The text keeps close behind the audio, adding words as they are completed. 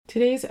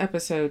Today's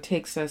episode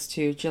takes us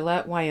to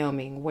Gillette,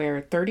 Wyoming,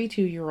 where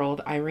 32-year-old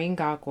Irene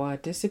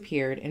Gakwa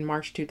disappeared in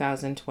March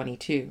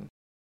 2022.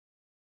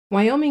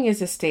 Wyoming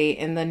is a state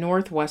in the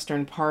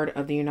northwestern part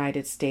of the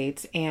United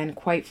States, and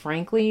quite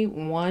frankly,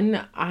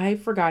 one I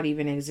forgot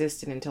even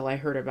existed until I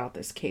heard about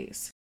this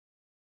case.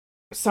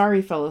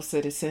 Sorry, fellow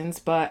citizens,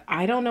 but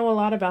I don't know a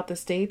lot about the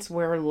states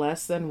where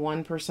less than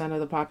 1% of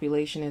the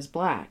population is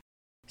Black.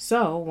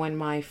 So, when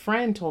my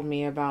friend told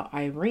me about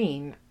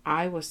Irene,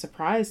 I was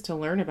surprised to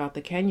learn about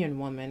the Kenyan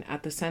woman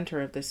at the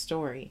center of this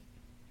story.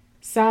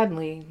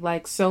 Sadly,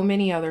 like so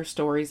many other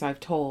stories I've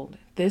told,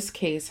 this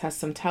case has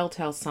some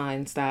telltale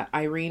signs that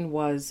Irene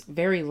was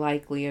very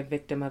likely a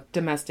victim of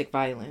domestic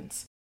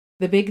violence.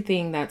 The big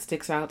thing that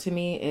sticks out to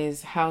me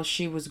is how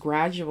she was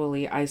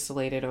gradually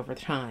isolated over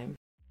time.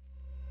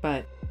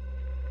 But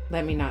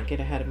let me not get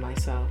ahead of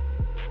myself.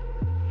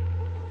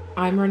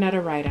 I'm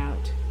Renetta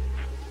Rideout,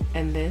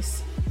 and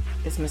this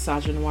is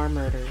Misogynoir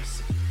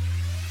Murders.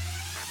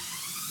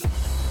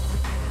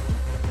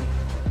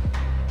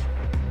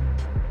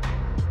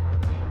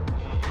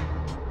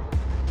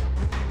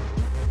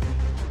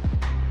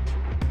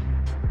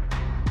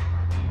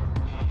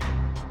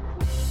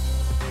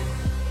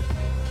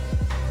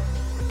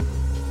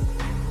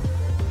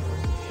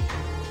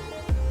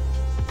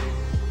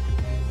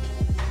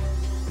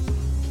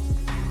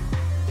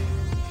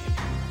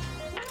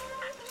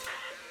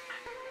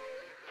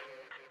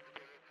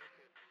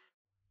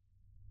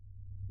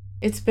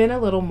 It's been a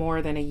little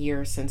more than a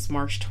year since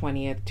March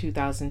 20th,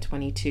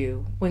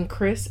 2022, when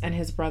Chris and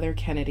his brother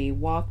Kennedy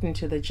walked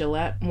into the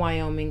Gillette,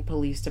 Wyoming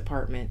Police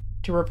Department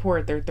to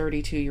report their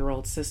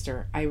 32-year-old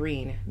sister,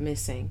 Irene,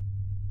 missing.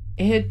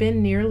 It had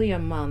been nearly a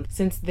month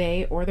since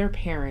they or their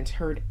parents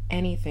heard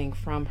anything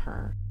from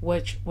her,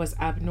 which was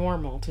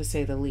abnormal to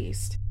say the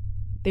least.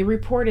 They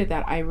reported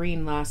that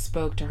Irene last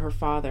spoke to her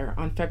father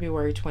on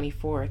February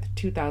 24th,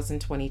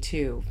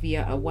 2022,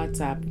 via a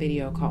WhatsApp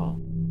video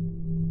call.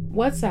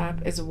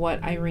 WhatsApp is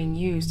what Irene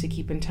used to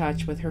keep in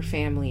touch with her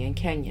family in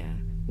Kenya,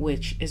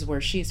 which is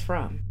where she's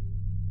from.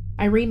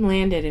 Irene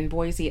landed in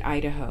Boise,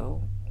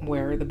 Idaho,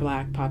 where the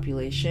Black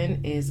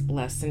population is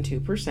less than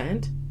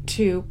 2%,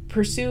 to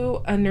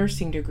pursue a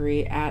nursing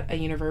degree at a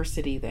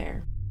university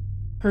there.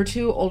 Her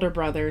two older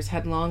brothers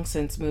had long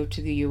since moved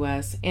to the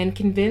U.S. and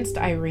convinced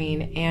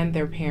Irene and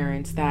their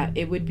parents that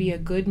it would be a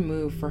good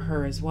move for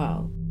her as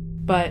well.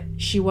 But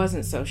she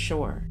wasn't so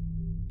sure.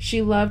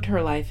 She loved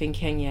her life in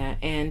Kenya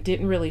and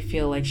didn't really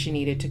feel like she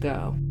needed to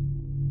go.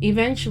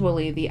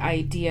 Eventually, the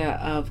idea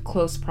of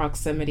close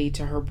proximity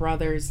to her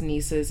brothers,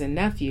 nieces, and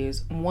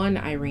nephews won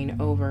Irene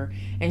over,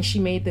 and she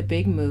made the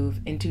big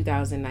move in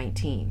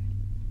 2019.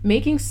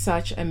 Making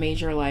such a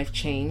major life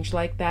change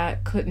like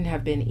that couldn't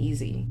have been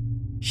easy.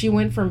 She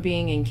went from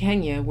being in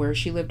Kenya, where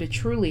she lived a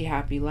truly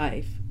happy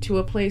life, to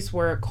a place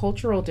where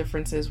cultural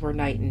differences were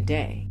night and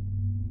day.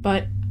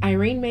 But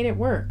Irene made it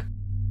work.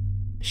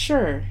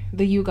 Sure,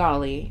 the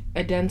ugali,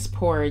 a dense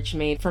porridge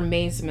made from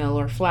maize meal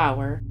or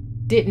flour,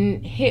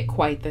 didn't hit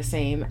quite the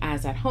same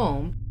as at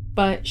home,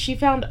 but she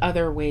found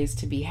other ways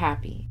to be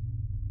happy.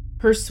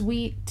 Her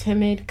sweet,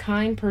 timid,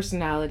 kind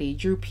personality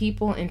drew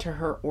people into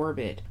her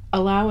orbit,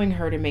 allowing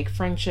her to make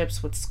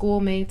friendships with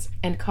schoolmates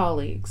and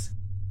colleagues.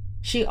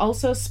 She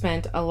also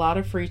spent a lot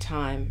of free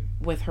time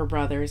with her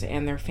brothers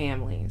and their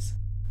families.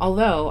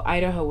 Although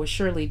Idaho was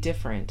surely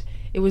different,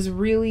 it was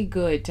really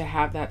good to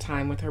have that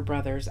time with her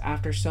brothers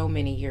after so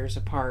many years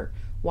apart,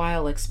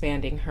 while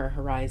expanding her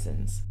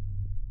horizons.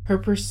 Her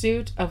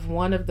pursuit of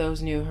one of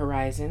those new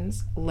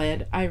horizons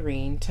led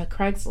Irene to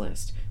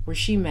Craigslist, where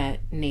she met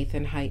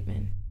Nathan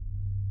Heitman.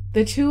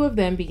 The two of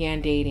them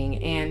began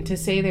dating, and to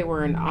say they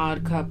were an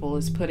odd couple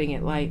is putting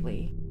it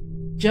lightly.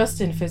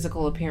 Just in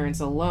physical appearance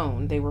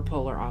alone, they were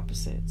polar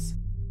opposites.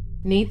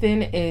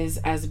 Nathan is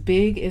as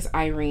big as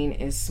Irene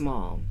is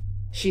small.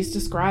 She's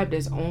described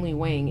as only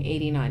weighing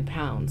 89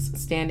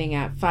 pounds, standing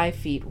at 5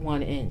 feet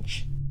 1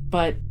 inch.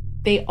 But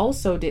they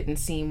also didn't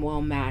seem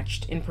well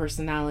matched in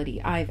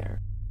personality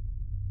either.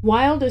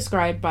 While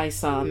described by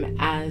some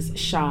as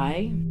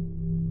shy,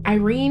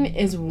 Irene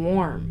is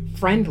warm,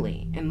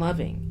 friendly, and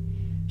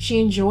loving. She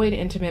enjoyed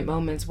intimate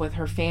moments with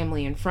her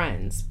family and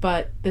friends,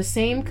 but the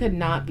same could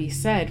not be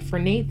said for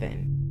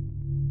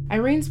Nathan.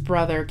 Irene's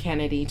brother,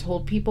 Kennedy,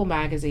 told People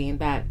magazine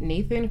that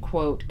Nathan,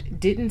 quote,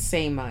 didn't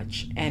say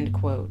much, end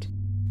quote,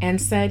 and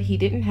said he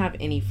didn't have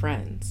any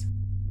friends.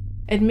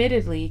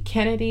 Admittedly,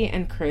 Kennedy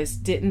and Chris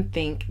didn't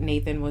think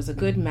Nathan was a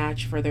good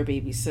match for their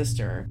baby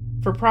sister,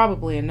 for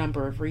probably a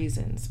number of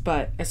reasons,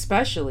 but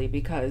especially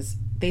because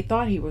they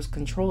thought he was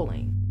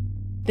controlling.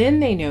 Then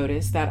they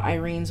noticed that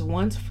Irene's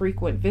once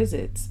frequent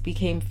visits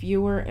became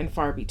fewer and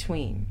far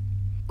between.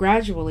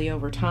 Gradually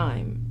over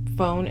time,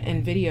 phone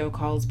and video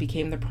calls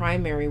became the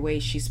primary way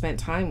she spent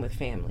time with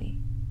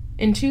family.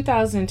 In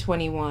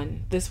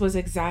 2021, this was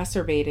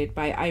exacerbated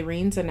by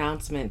Irene's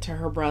announcement to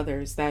her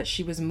brothers that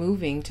she was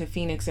moving to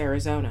Phoenix,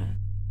 Arizona.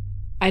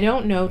 I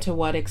don't know to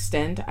what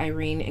extent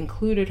Irene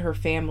included her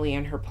family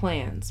in her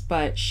plans,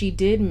 but she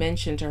did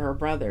mention to her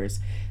brothers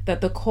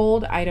that the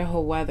cold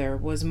Idaho weather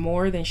was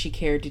more than she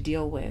cared to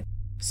deal with,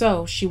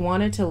 so she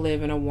wanted to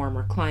live in a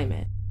warmer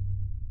climate.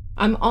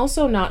 I'm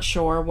also not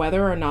sure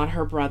whether or not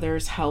her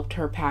brothers helped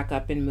her pack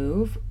up and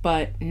move,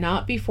 but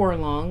not before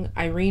long,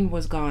 Irene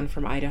was gone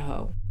from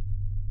Idaho.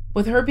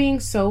 With her being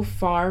so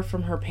far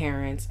from her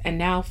parents and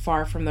now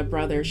far from the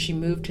brothers she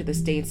moved to the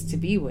States to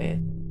be with,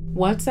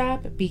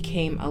 WhatsApp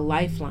became a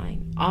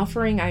lifeline,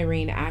 offering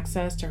Irene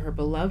access to her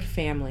beloved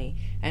family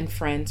and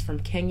friends from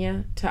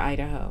Kenya to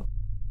Idaho.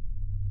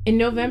 In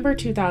November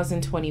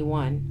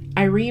 2021,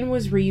 Irene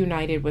was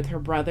reunited with her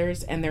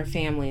brothers and their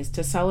families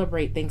to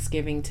celebrate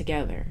Thanksgiving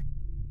together.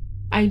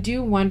 I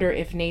do wonder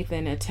if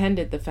Nathan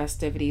attended the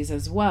festivities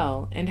as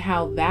well and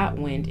how that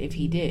went if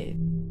he did.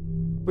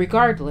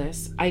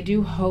 Regardless, I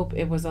do hope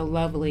it was a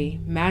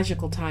lovely,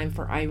 magical time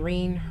for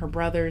Irene, her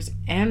brothers,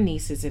 and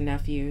nieces and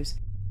nephews,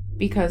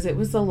 because it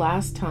was the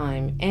last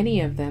time any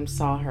of them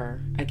saw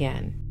her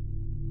again.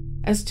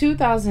 As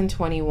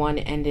 2021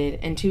 ended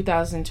and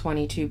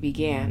 2022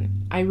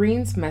 began,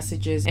 Irene's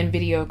messages and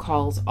video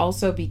calls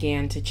also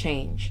began to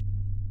change.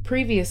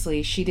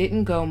 Previously, she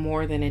didn't go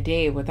more than a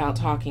day without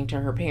talking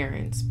to her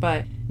parents,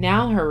 but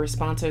now her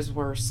responses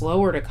were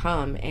slower to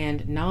come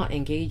and not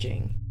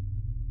engaging.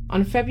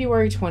 On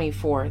February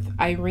 24th,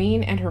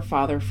 Irene and her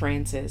father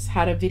Francis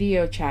had a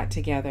video chat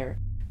together,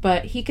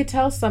 but he could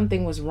tell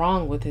something was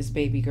wrong with his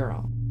baby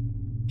girl.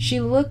 She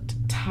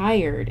looked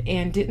tired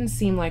and didn't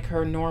seem like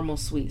her normal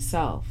sweet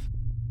self.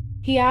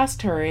 He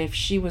asked her if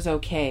she was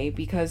okay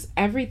because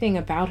everything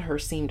about her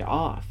seemed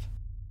off.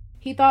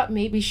 He thought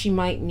maybe she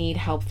might need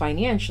help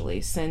financially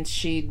since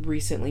she'd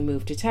recently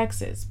moved to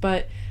Texas,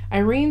 but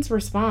Irene's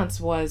response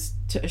was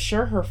to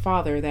assure her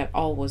father that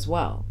all was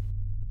well.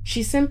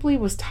 She simply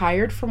was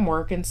tired from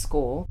work and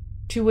school,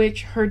 to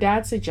which her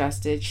dad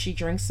suggested she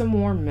drink some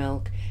warm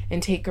milk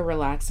and take a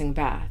relaxing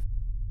bath.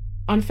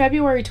 On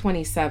February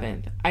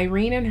 27th,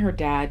 Irene and her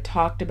dad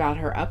talked about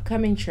her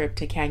upcoming trip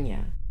to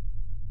Kenya.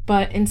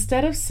 But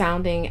instead of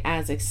sounding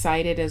as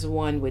excited as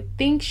one would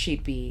think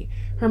she'd be,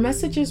 her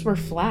messages were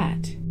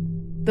flat.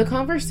 The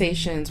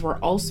conversations were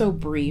also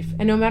brief,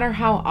 and no matter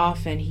how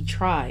often he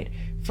tried,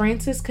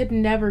 Francis could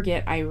never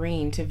get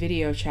Irene to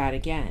video chat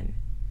again.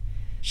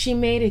 She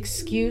made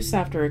excuse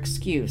after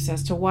excuse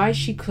as to why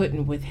she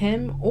couldn't with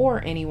him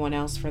or anyone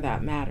else for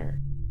that matter.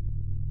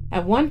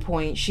 At one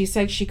point, she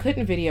said she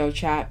couldn't video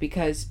chat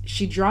because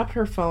she dropped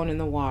her phone in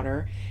the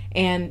water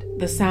and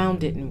the sound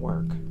didn't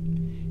work.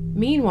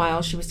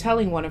 Meanwhile, she was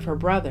telling one of her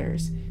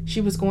brothers she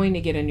was going to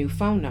get a new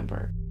phone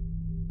number.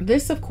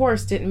 This, of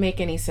course, didn't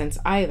make any sense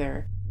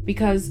either,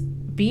 because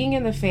being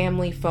in the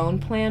family phone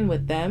plan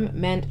with them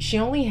meant she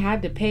only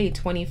had to pay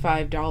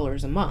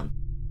 $25 a month.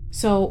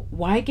 So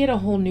why get a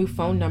whole new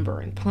phone number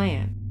and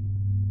plan?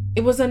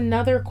 It was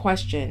another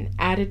question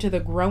added to the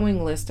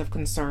growing list of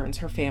concerns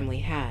her family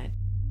had.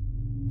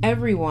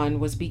 Everyone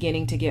was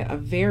beginning to get a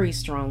very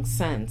strong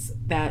sense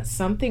that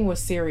something was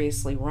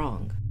seriously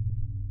wrong.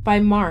 By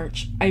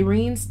March,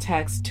 Irene's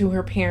texts to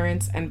her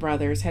parents and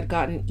brothers had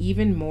gotten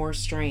even more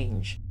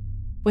strange.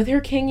 With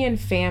her Kenyan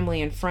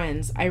family and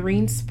friends,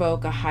 Irene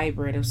spoke a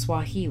hybrid of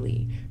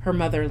Swahili, her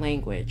mother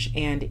language,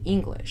 and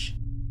English.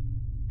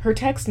 Her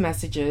text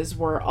messages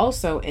were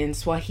also in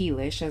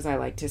Swahilish, as I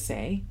like to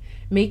say,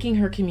 making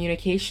her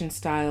communication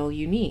style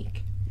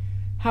unique.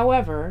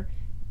 However,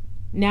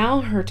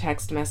 now her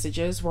text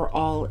messages were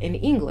all in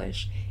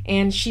English,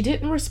 and she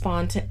didn't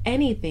respond to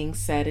anything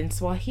said in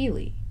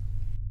Swahili.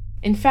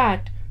 In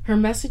fact, her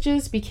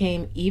messages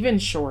became even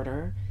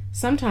shorter,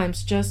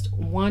 sometimes just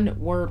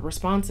one-word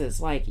responses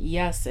like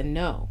yes and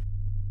no.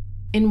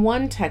 In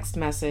one text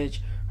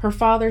message, her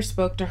father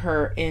spoke to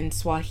her in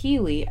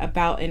Swahili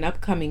about an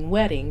upcoming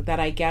wedding that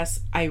I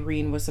guess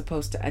Irene was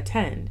supposed to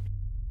attend.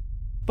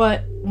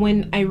 But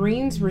when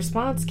Irene's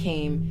response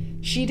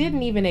came, she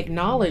didn't even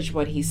acknowledge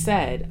what he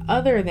said,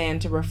 other than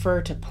to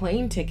refer to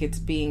plane tickets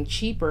being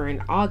cheaper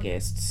in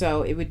August,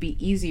 so it would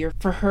be easier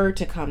for her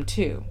to come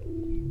too.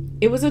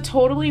 It was a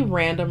totally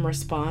random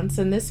response,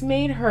 and this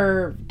made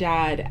her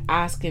dad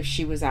ask if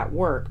she was at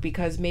work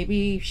because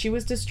maybe she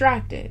was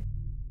distracted.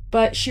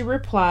 But she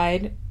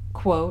replied,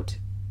 quote,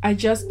 "I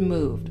just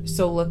moved,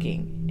 so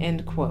looking,"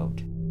 end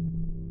quote.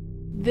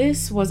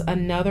 This was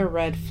another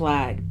red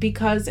flag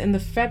because in the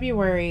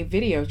February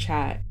video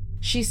chat,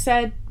 she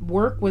said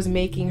work was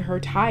making her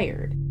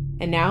tired,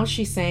 and now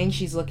she's saying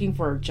she's looking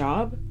for a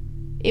job?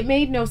 It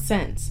made no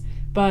sense,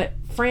 but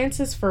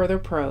Francis further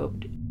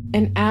probed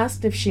and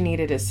asked if she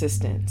needed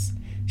assistance.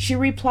 She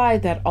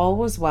replied that all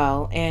was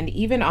well and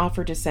even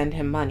offered to send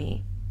him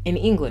money, in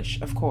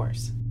English, of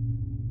course.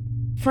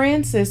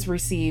 Francis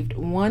received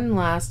one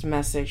last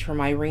message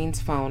from Irene's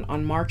phone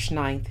on March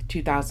 9th,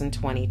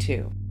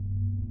 2022.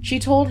 She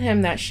told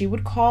him that she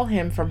would call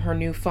him from her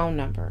new phone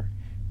number,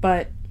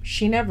 but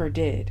she never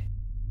did.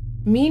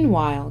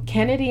 Meanwhile,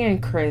 Kennedy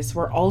and Chris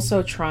were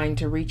also trying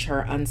to reach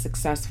her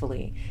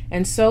unsuccessfully,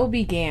 and so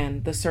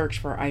began the search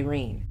for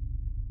Irene.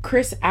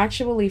 Chris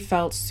actually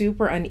felt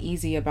super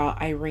uneasy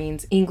about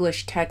Irene's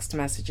English text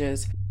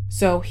messages,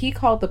 so he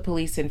called the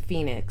police in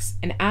Phoenix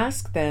and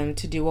asked them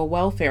to do a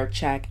welfare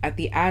check at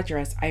the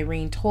address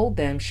Irene told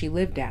them she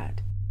lived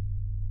at.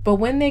 But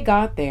when they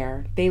got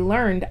there, they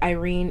learned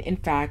Irene, in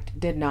fact,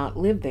 did not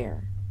live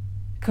there.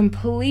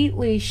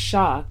 Completely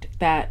shocked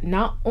that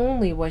not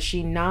only was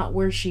she not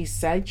where she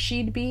said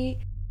she'd be,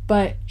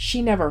 but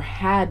she never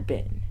had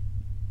been.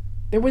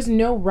 There was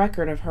no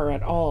record of her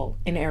at all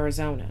in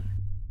Arizona.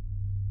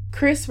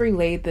 Chris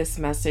relayed this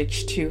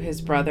message to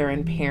his brother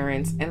and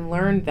parents and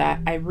learned that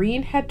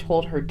Irene had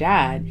told her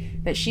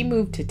dad that she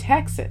moved to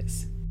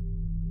Texas.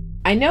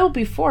 I know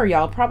before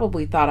y'all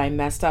probably thought I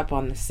messed up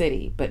on the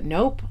city, but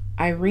nope,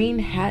 Irene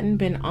hadn't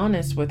been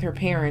honest with her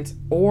parents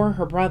or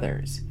her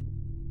brothers.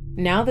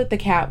 Now that the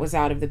cat was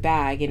out of the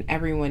bag and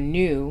everyone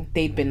knew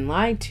they'd been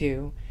lied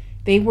to,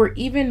 they were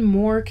even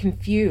more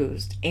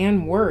confused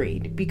and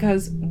worried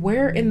because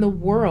where in the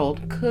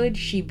world could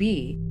she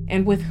be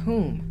and with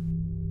whom?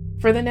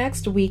 For the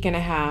next week and a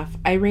half,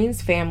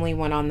 Irene's family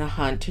went on the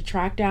hunt to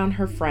track down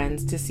her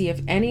friends to see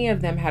if any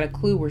of them had a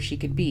clue where she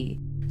could be,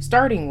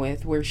 starting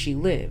with where she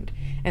lived,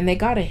 and they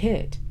got a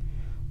hit.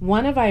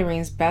 One of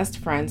Irene's best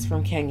friends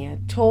from Kenya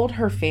told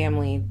her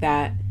family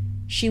that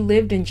she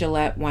lived in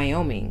Gillette,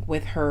 Wyoming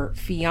with her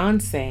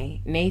fiancé,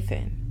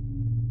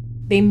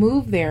 Nathan. They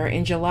moved there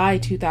in July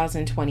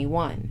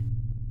 2021.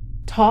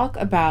 Talk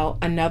about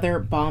another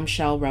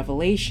bombshell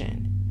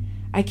revelation.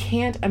 I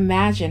can't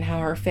imagine how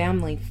her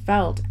family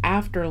felt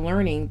after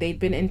learning they'd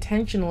been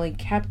intentionally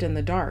kept in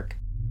the dark.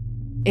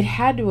 It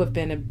had to have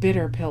been a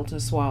bitter pill to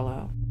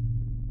swallow.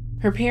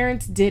 Her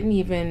parents didn't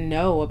even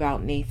know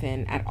about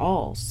Nathan at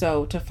all,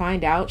 so to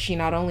find out she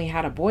not only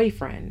had a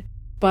boyfriend,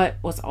 but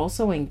was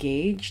also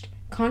engaged,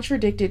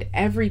 contradicted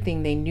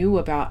everything they knew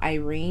about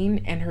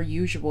Irene and her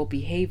usual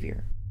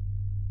behavior.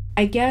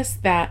 I guess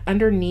that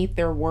underneath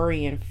their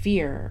worry and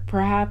fear,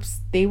 perhaps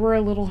they were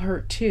a little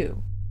hurt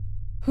too.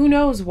 Who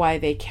knows why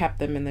they kept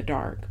them in the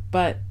dark,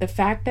 but the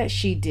fact that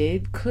she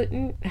did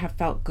couldn't have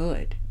felt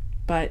good.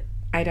 But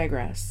I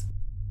digress.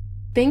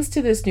 Thanks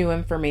to this new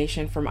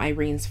information from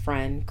Irene's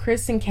friend,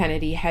 Chris and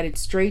Kennedy headed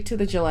straight to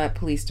the Gillette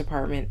Police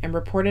Department and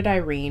reported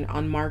Irene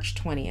on March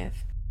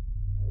 20th.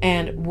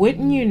 And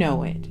wouldn't you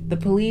know it, the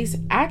police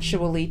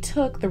actually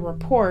took the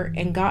report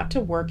and got to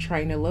work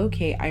trying to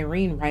locate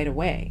Irene right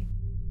away.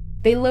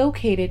 They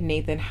located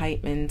Nathan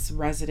Heitman's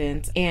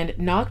residence and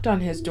knocked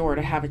on his door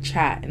to have a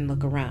chat and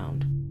look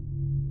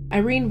around.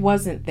 Irene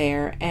wasn't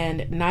there,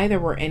 and neither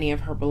were any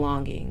of her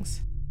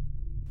belongings.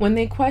 When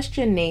they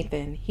questioned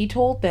Nathan, he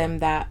told them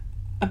that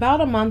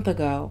about a month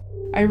ago,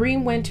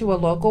 Irene went to a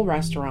local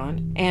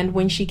restaurant, and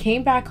when she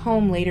came back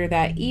home later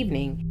that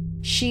evening,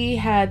 she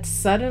had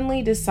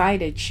suddenly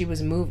decided she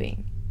was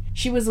moving.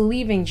 She was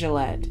leaving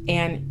Gillette,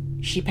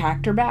 and she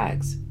packed her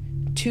bags.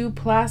 2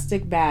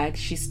 plastic bags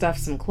she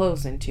stuffed some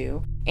clothes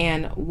into,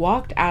 and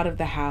walked out of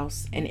the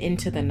house and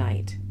into the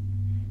night.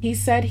 He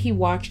said he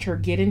watched her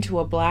get into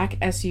a black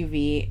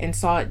SUV and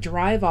saw it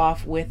drive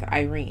off with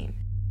Irene.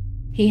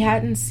 He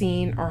hadn't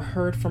seen or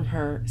heard from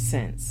her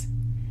since.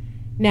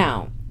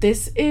 Now,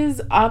 this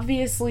is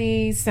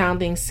obviously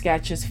sounding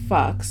sketch as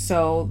fuck,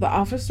 so the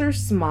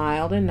officers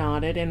smiled and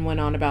nodded and went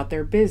on about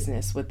their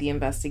business with the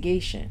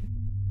investigation.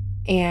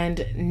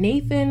 And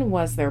Nathan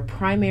was their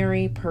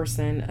primary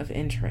person of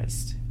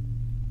interest.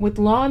 With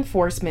law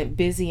enforcement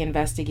busy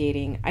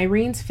investigating,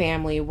 Irene's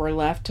family were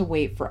left to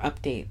wait for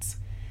updates.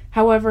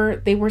 However,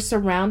 they were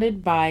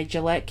surrounded by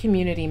Gillette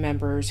community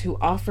members who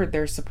offered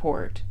their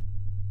support.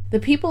 The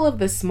people of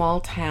the small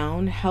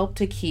town helped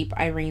to keep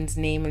Irene's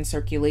name in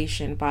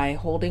circulation by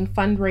holding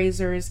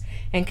fundraisers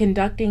and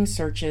conducting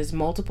searches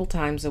multiple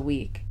times a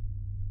week.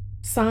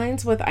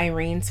 Signs with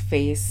Irene's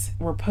face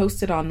were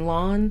posted on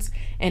lawns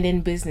and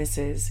in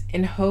businesses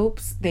in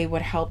hopes they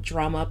would help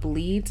drum up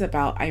leads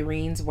about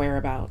Irene's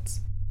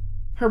whereabouts.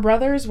 Her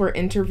brothers were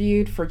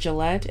interviewed for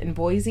Gillette and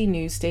Boise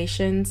news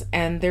stations,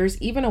 and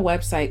there's even a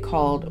website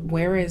called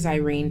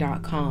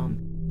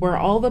whereisirene.com, where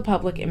all the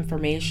public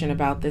information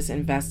about this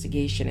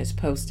investigation is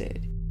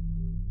posted.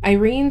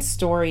 Irene's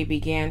story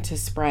began to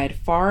spread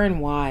far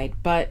and wide,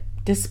 but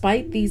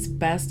despite these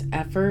best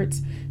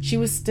efforts, she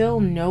was still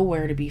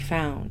nowhere to be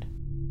found.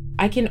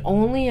 I can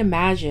only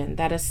imagine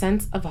that a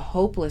sense of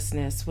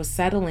hopelessness was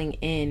settling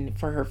in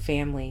for her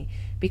family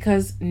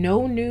because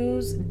no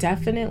news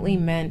definitely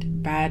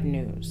meant bad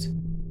news.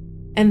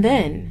 And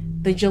then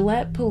the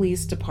Gillette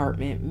Police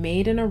Department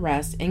made an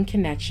arrest in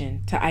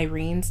connection to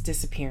Irene's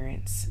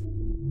disappearance.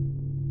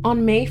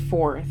 On May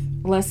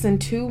 4th, less than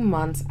 2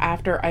 months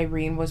after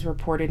Irene was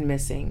reported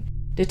missing,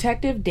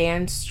 Detective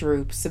Dan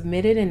Stroop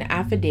submitted an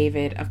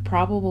affidavit of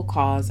probable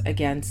cause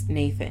against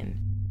Nathan.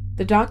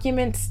 The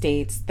document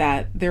states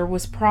that there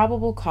was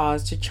probable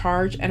cause to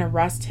charge and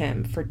arrest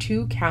him for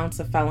 2 counts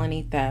of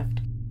felony theft,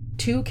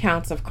 2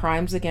 counts of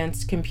crimes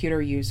against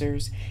computer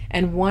users,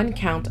 and 1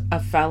 count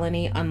of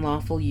felony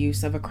unlawful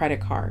use of a credit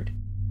card.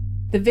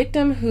 The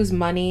victim whose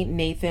money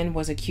Nathan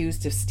was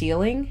accused of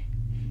stealing?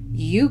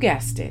 You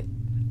guessed it,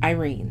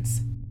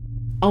 Irene's.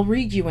 I'll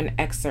read you an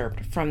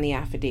excerpt from the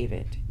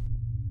affidavit.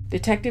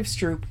 Detective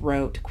Stroop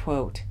wrote,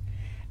 quote,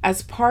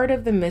 "As part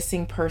of the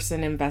missing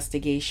person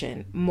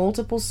investigation,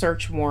 multiple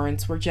search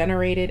warrants were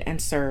generated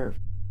and served.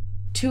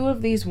 Two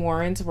of these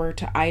warrants were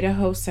to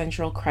Idaho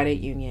Central Credit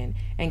Union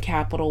and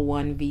Capital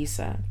One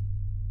Visa.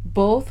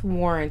 Both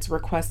warrants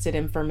requested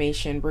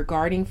information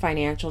regarding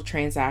financial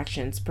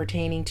transactions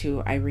pertaining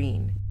to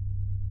Irene.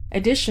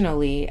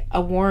 Additionally, a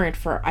warrant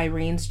for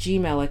Irene's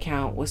Gmail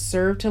account was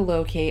served to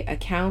locate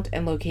account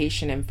and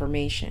location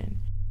information.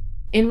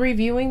 In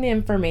reviewing the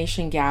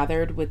information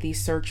gathered with these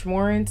search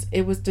warrants,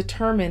 it was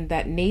determined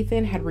that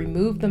Nathan had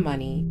removed the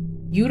money,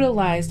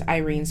 utilized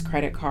Irene's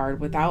credit card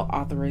without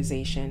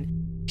authorization,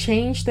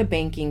 changed the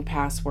banking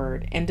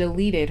password, and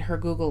deleted her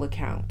Google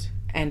account.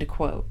 End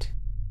quote.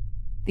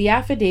 The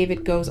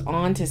affidavit goes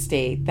on to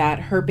state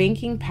that her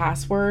banking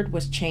password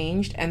was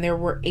changed and there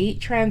were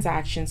 8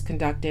 transactions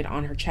conducted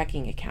on her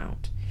checking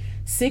account,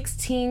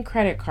 16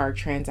 credit card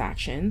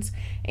transactions,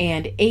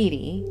 and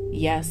 80,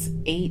 yes,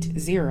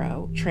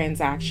 80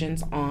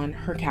 transactions on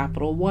her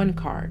Capital One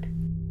card.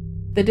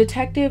 The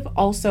detective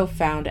also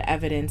found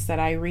evidence that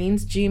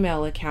Irene's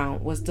Gmail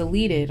account was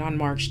deleted on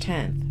March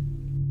 10th.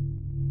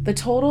 The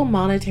total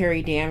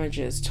monetary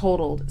damages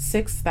totaled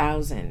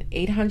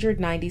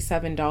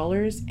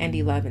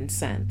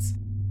 $6,897.11.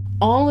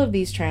 All of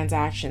these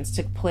transactions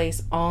took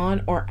place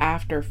on or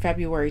after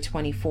February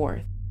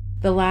 24th,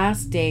 the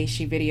last day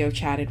she video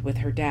chatted with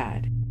her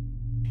dad.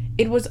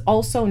 It was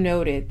also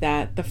noted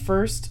that the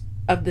first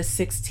of the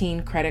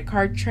 16 credit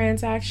card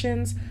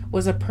transactions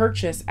was a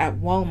purchase at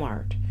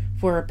Walmart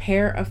for a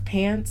pair of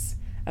pants,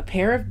 a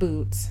pair of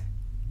boots,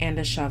 and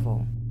a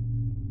shovel.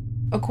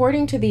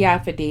 According to the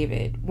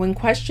affidavit, when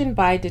questioned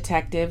by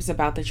detectives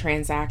about the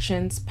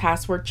transactions,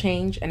 password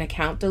change, and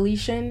account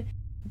deletion,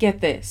 get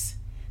this,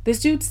 this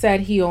dude said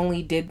he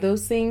only did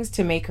those things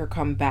to make her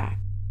come back.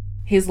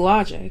 His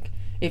logic,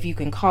 if you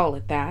can call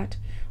it that,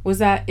 was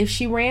that if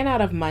she ran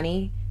out of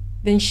money,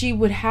 then she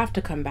would have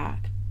to come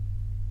back.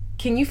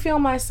 Can you feel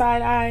my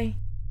side eye?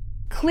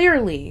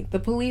 Clearly, the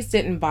police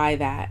didn't buy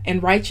that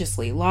and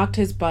righteously locked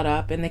his butt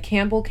up in the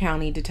Campbell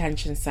County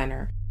Detention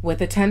Center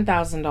with a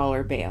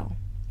 $10,000 bail,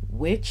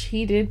 which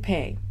he did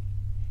pay.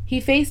 He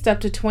faced up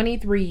to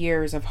 23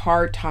 years of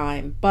hard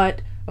time,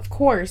 but, of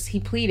course, he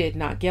pleaded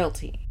not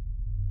guilty.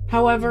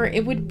 However,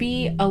 it would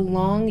be a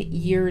long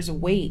year's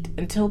wait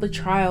until the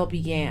trial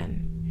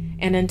began,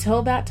 and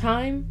until that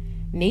time,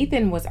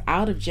 Nathan was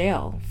out of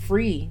jail,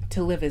 free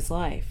to live his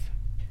life.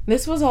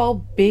 This was all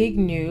big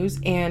news,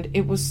 and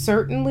it was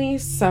certainly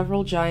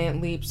several giant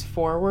leaps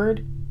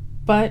forward,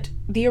 but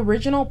the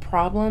original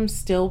problem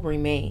still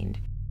remained.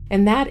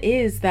 And that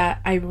is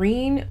that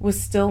Irene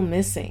was still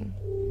missing.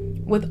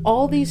 With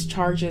all these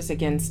charges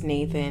against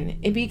Nathan,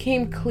 it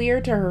became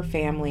clear to her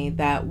family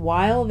that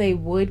while they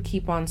would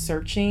keep on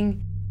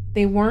searching,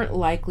 they weren't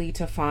likely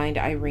to find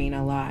Irene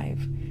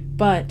alive.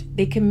 But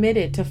they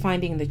committed to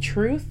finding the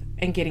truth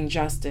and getting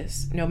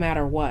justice, no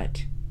matter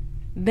what.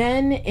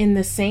 Then, in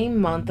the same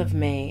month of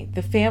May,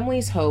 the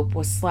family's hope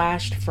was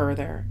slashed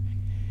further.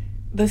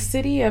 The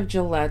City of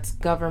Gillette's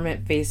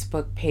government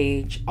Facebook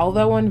page,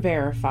 although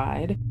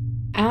unverified,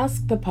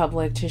 asked the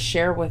public to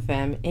share with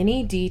them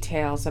any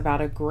details about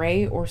a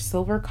gray or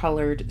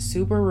silver-colored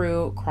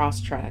Subaru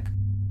Crosstrek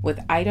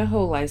with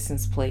Idaho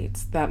license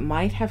plates that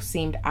might have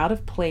seemed out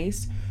of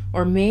place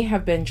or may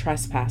have been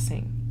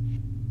trespassing.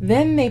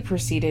 Then they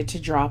proceeded to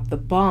drop the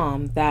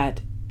bomb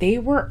that they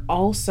were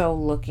also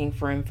looking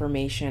for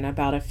information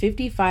about a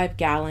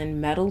 55-gallon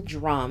metal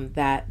drum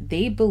that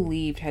they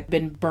believed had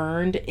been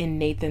burned in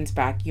Nathan's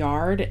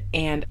backyard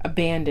and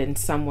abandoned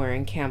somewhere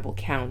in Campbell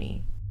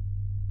County.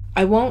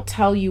 I won't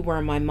tell you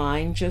where my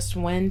mind just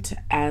went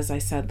as I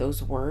said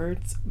those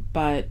words,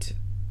 but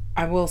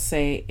I will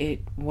say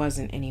it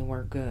wasn't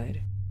anywhere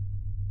good.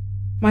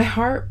 My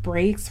heart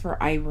breaks for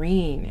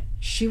Irene.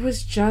 She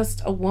was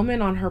just a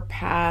woman on her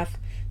path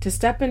to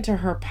step into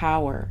her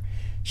power.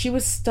 She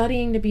was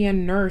studying to be a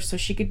nurse so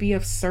she could be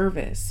of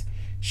service.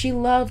 She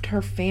loved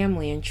her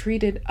family and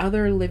treated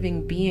other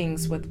living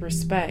beings with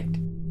respect.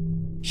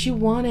 She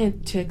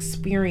wanted to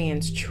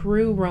experience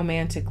true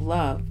romantic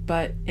love,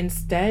 but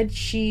instead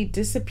she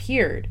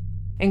disappeared,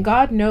 and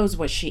God knows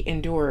what she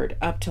endured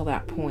up till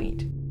that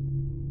point.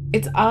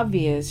 It's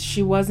obvious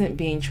she wasn't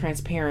being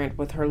transparent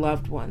with her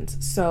loved ones,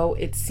 so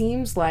it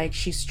seems like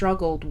she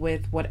struggled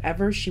with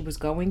whatever she was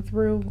going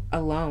through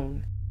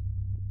alone.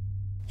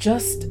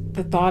 Just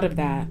the thought of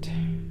that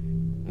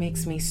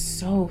makes me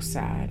so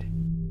sad.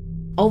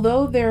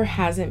 Although there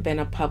hasn't been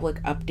a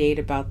public update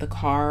about the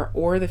car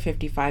or the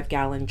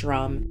 55-gallon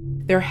drum,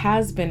 there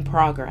has been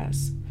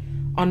progress.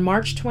 On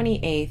March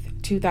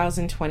 28,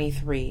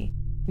 2023,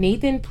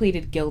 Nathan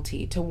pleaded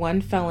guilty to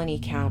 1 felony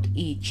count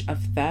each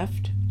of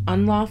theft,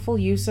 unlawful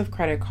use of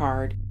credit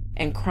card,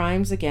 and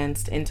crimes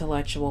against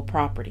intellectual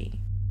property.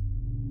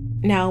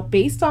 Now,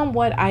 based on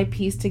what I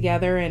pieced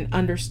together and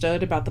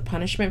understood about the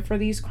punishment for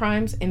these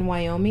crimes in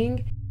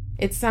Wyoming,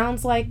 it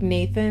sounds like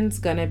Nathan's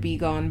gonna be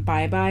gone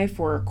bye-bye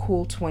for a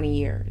cool 20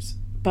 years.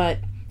 But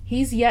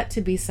he's yet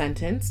to be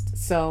sentenced,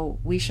 so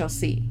we shall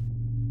see.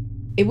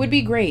 It would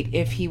be great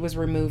if he was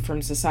removed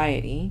from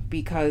society,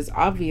 because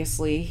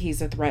obviously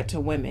he's a threat to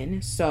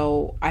women,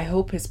 so I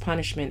hope his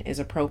punishment is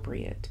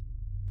appropriate.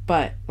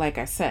 But, like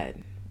I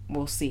said,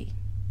 we'll see.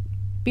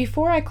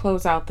 Before I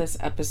close out this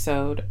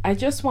episode, I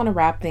just want to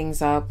wrap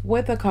things up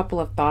with a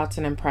couple of thoughts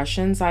and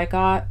impressions I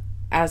got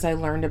as I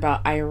learned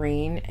about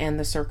Irene and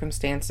the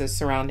circumstances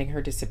surrounding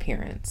her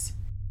disappearance.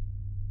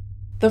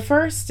 The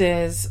first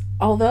is,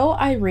 although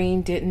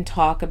Irene didn't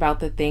talk about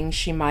the things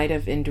she might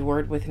have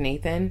endured with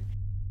Nathan,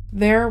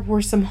 there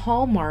were some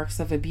hallmarks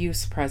of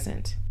abuse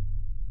present.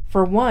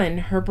 For one,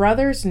 her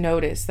brothers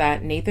noticed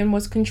that Nathan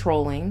was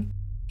controlling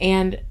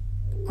and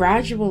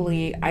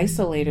gradually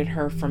isolated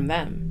her from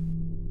them.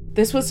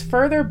 This was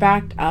further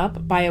backed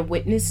up by a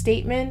witness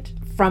statement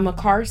from a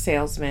car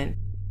salesman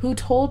who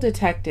told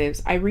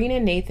detectives Irene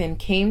and Nathan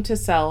came to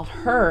sell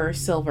her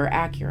silver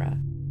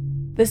Acura.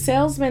 The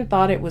salesman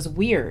thought it was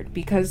weird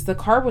because the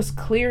car was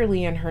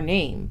clearly in her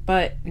name,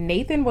 but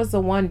Nathan was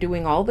the one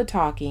doing all the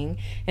talking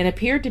and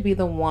appeared to be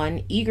the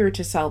one eager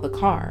to sell the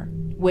car,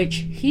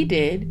 which he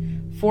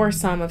did for a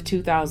sum of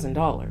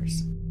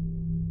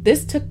 $2,000.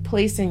 This took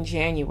place in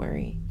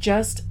January,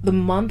 just the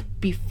month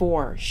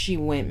before she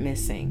went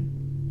missing.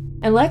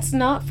 And let's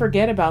not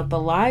forget about the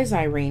lies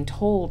Irene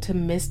told to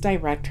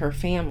misdirect her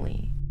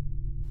family.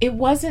 It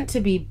wasn't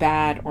to be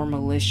bad or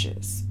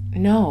malicious.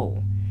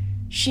 No,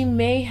 she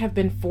may have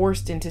been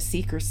forced into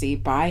secrecy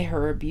by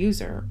her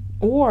abuser,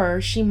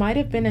 or she might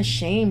have been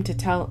ashamed to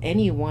tell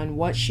anyone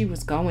what she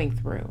was going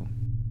through.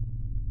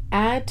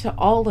 Add to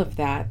all of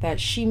that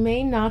she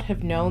may not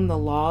have known the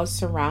laws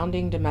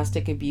surrounding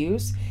domestic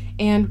abuse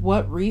and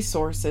what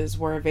resources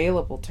were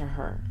available to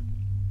her.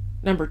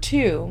 Number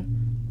 2,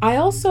 I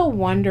also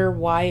wonder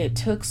why it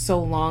took so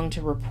long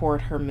to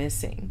report her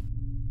missing.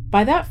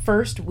 By that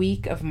first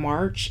week of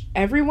March,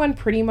 everyone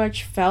pretty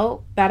much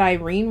felt that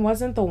Irene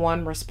wasn't the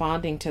one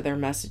responding to their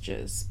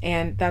messages,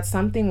 and that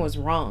something was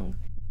wrong.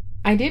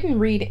 I didn't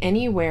read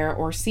anywhere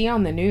or see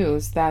on the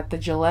news that the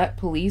Gillette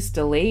police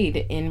delayed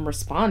in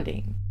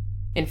responding.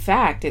 In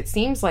fact, it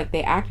seems like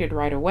they acted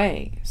right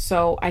away,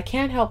 so I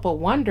can't help but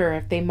wonder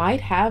if they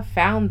might have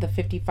found the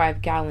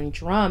 55-gallon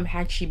drum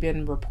had she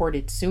been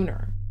reported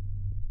sooner.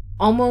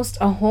 Almost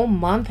a whole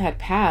month had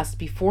passed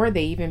before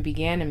they even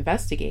began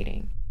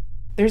investigating.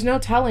 There's no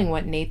telling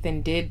what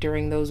Nathan did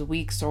during those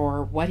weeks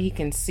or what he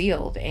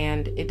concealed,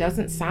 and it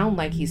doesn't sound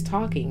like he's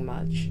talking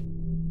much.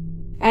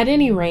 At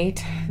any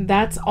rate,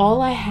 that's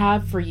all I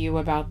have for you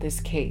about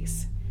this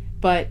case,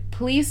 but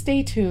please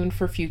stay tuned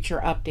for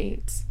future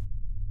updates.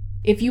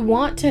 If you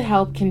want to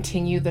help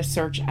continue the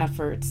search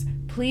efforts,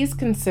 please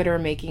consider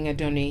making a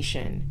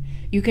donation.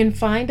 You can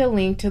find a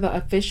link to the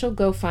official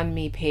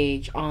GoFundMe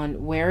page on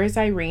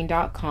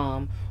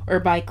whereisirene.com or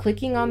by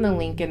clicking on the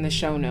link in the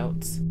show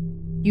notes.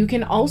 You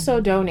can also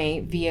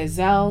donate via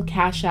Zelle,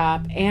 Cash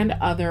App, and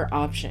other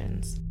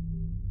options.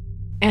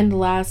 And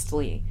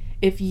lastly,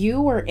 if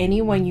you or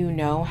anyone you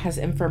know has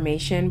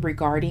information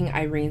regarding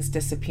Irene's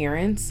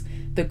disappearance,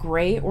 the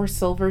gray or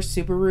silver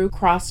Subaru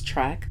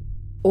Crosstrek,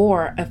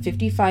 or a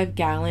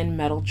 55-gallon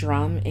metal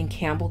drum in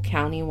Campbell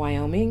County,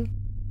 Wyoming,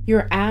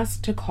 you're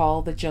asked to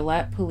call the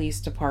Gillette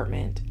Police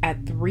Department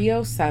at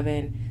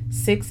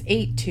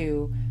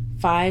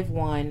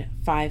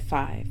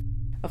 307-682-5155.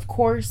 Of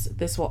course,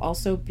 this will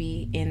also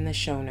be in the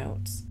show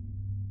notes.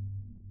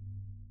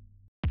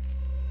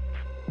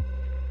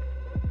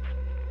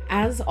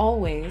 As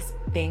always,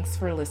 thanks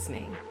for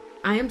listening.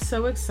 I am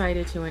so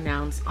excited to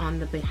announce on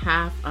the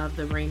behalf of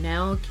the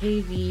Raynell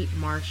K.V.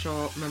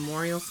 Marshall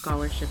Memorial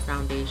Scholarship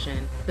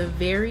Foundation the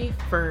very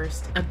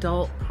first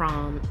adult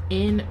prom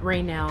in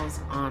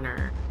Raynell's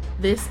honor.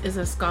 This is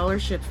a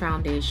scholarship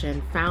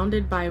foundation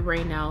founded by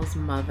Raynell's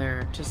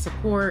mother to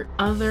support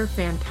other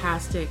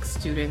fantastic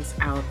students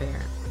out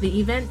there. The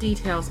event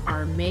details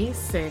are May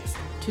 6,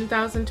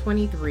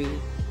 2023,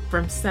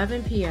 from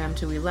 7 p.m.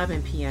 to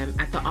 11 p.m.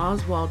 at the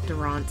Oswald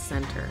Durant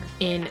Center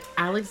in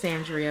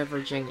Alexandria,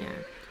 Virginia.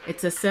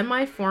 It's a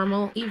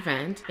semi-formal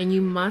event and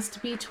you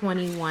must be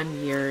 21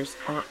 years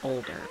or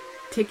older.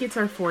 Tickets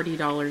are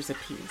 $40 a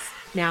piece.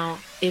 Now,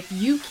 if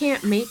you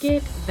can't make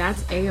it,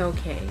 that's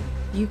a-okay.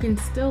 You can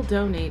still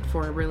donate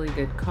for a really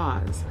good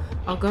cause.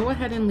 I'll go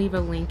ahead and leave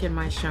a link in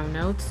my show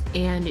notes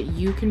and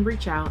you can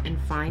reach out and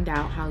find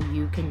out how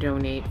you can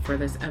donate for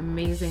this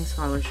amazing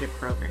scholarship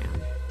program.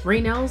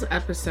 Raynell's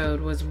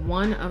episode was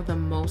one of the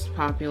most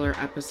popular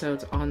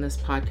episodes on this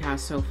podcast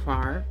so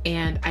far,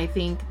 and I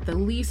think the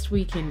least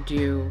we can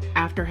do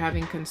after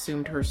having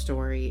consumed her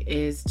story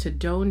is to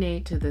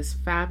donate to this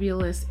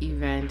fabulous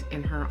event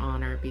in her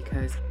honor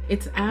because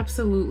it's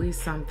absolutely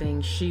something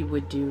she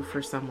would do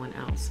for someone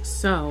else.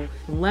 So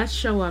let's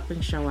show up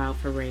and show out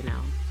for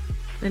Raynell.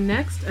 The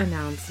next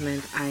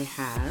announcement I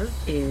have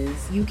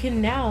is you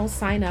can now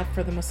sign up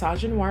for the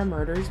Misogynoir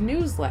Murders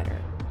newsletter.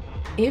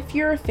 If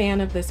you're a fan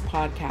of this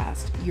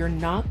podcast, you're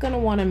not going to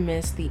want to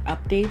miss the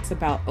updates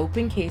about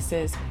open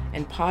cases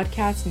and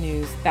podcast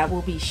news that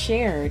will be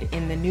shared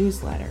in the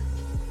newsletter.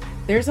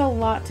 There's a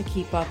lot to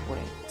keep up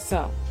with,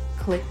 so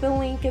click the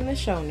link in the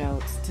show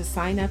notes to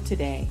sign up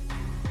today,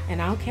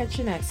 and I'll catch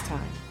you next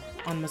time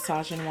on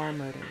Misogynoir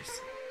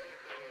Murders.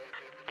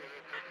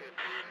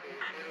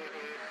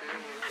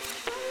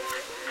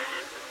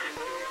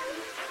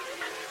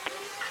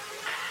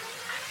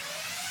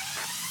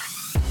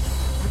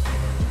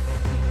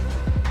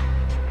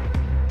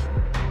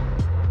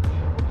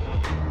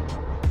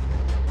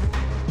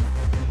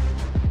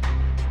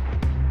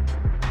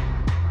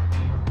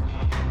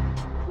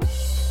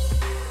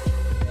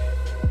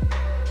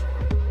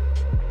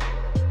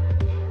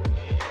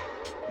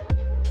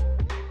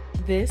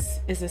 This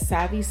is a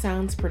Savvy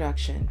Sounds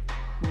production,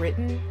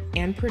 written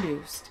and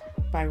produced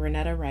by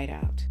Renetta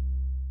Rideout.